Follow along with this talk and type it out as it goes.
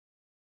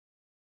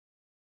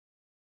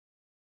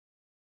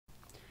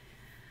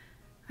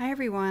Hi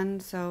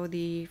everyone, so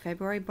the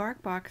February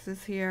Barkbox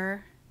is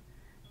here.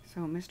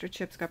 So Mr.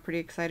 Chips got pretty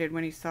excited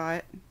when he saw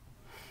it.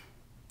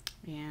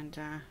 And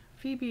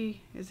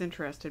Phoebe is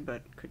interested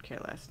but could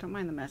care less. Don't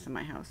mind the mess in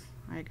my house.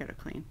 I gotta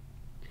clean.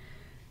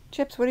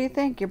 Chips, what do you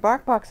think? Your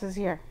Barkbox is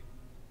here.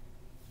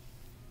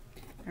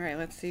 Alright,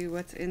 let's see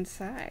what's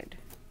inside.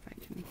 If I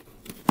can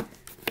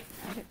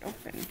get it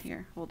open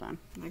here. Hold on.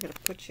 I gotta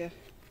put you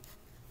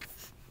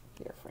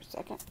here for a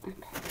second. Okay.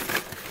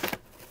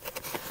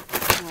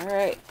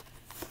 Alright.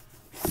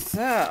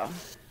 So,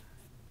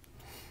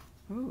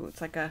 ooh,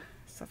 it's like a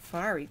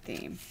safari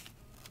theme.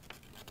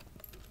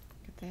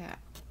 Look at that.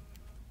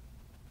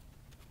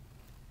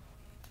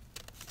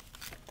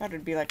 Thought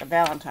it'd be like a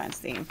Valentine's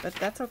theme, but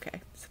that's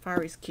okay.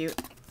 Safari's cute.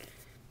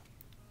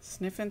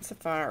 Sniffin'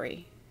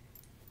 Safari.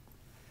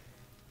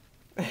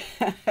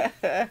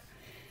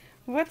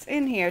 What's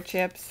in here,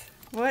 Chips?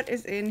 What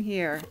is in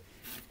here?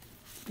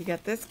 You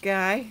got this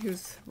guy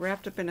who's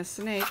wrapped up in a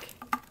snake.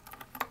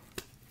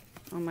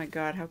 Oh my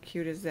god, how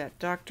cute is that?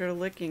 Dr.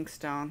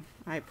 Lickingstone,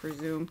 I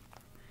presume.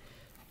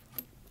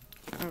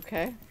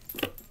 Okay.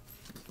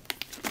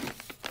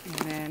 And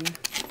then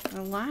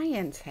a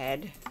lion's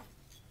head.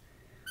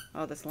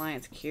 Oh, this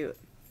lion's cute.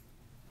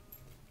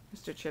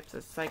 Mr. Chips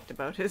is psyched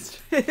about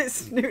his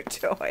new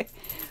toy.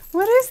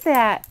 What is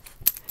that?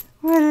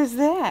 What is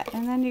that?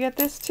 And then you got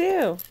this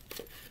too.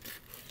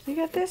 You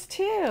got this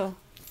too.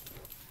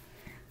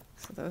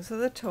 So those are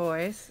the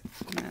toys.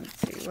 And let's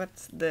see,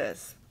 what's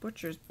this?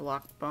 Butcher's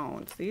block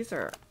bones. These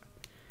are,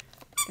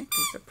 I think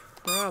these are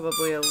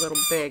probably a little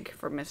big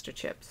for Mr.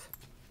 Chips.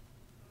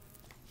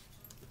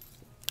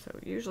 So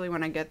usually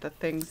when I get the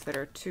things that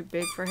are too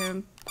big for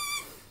him,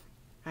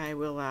 I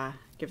will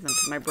give them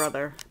to my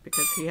brother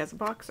because he has a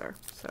boxer.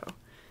 So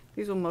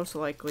these will most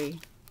likely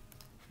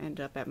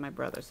end up at my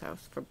brother's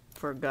house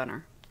for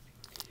Gunner.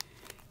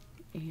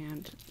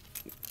 And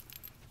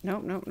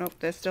nope, nope, nope,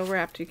 they're still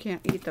wrapped. You can't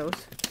eat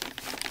those.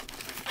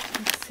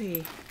 Let's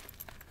see.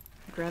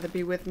 I'd rather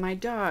be with my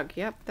dog.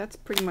 Yep, that's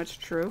pretty much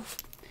true.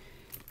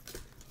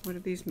 What are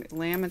these?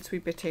 Lamb and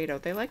sweet potato.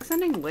 They like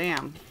sending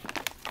lamb,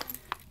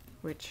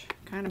 which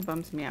kind of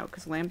bums me out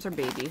because lambs are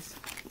babies.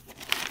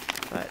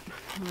 But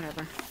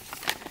whatever.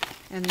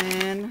 And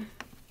then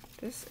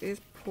this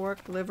is pork,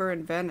 liver,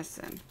 and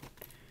venison.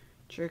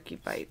 Jerky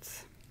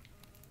bites.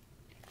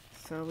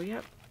 So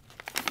yep,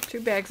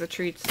 2 bags of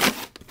treats.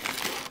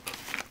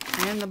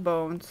 And the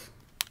bones.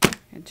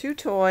 And 2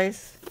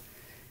 toys.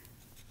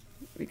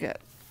 We got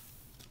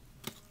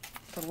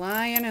the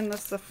lion and the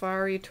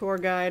safari tour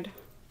guide.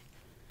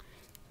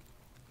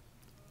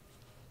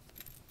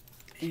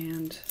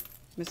 And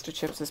Mr.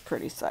 Chips is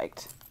pretty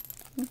psyched.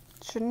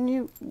 Shouldn't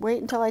you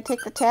wait until I take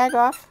the tag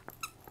off?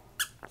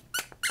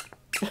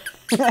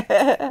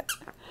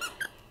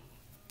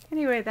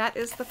 Anyway, that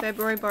is the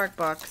February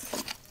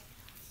Barkbox.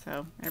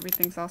 So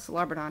everything's all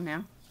slobbered on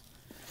now.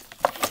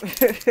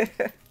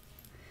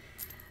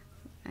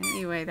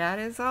 Anyway, that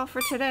is all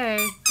for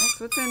today. That's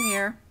what's in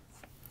here.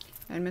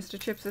 And Mr.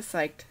 Chips is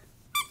psyched.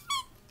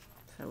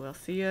 So we'll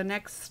see you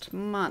next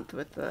month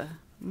with the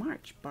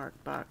March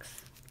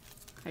Barkbox.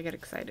 I get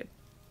excited.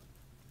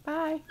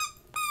 Bye.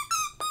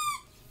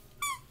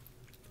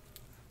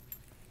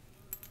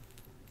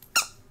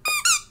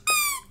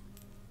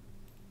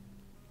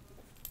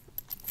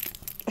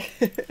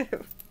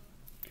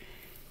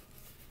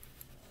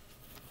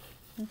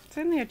 What's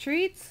in there?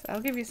 Treats?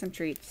 I'll give you some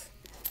treats.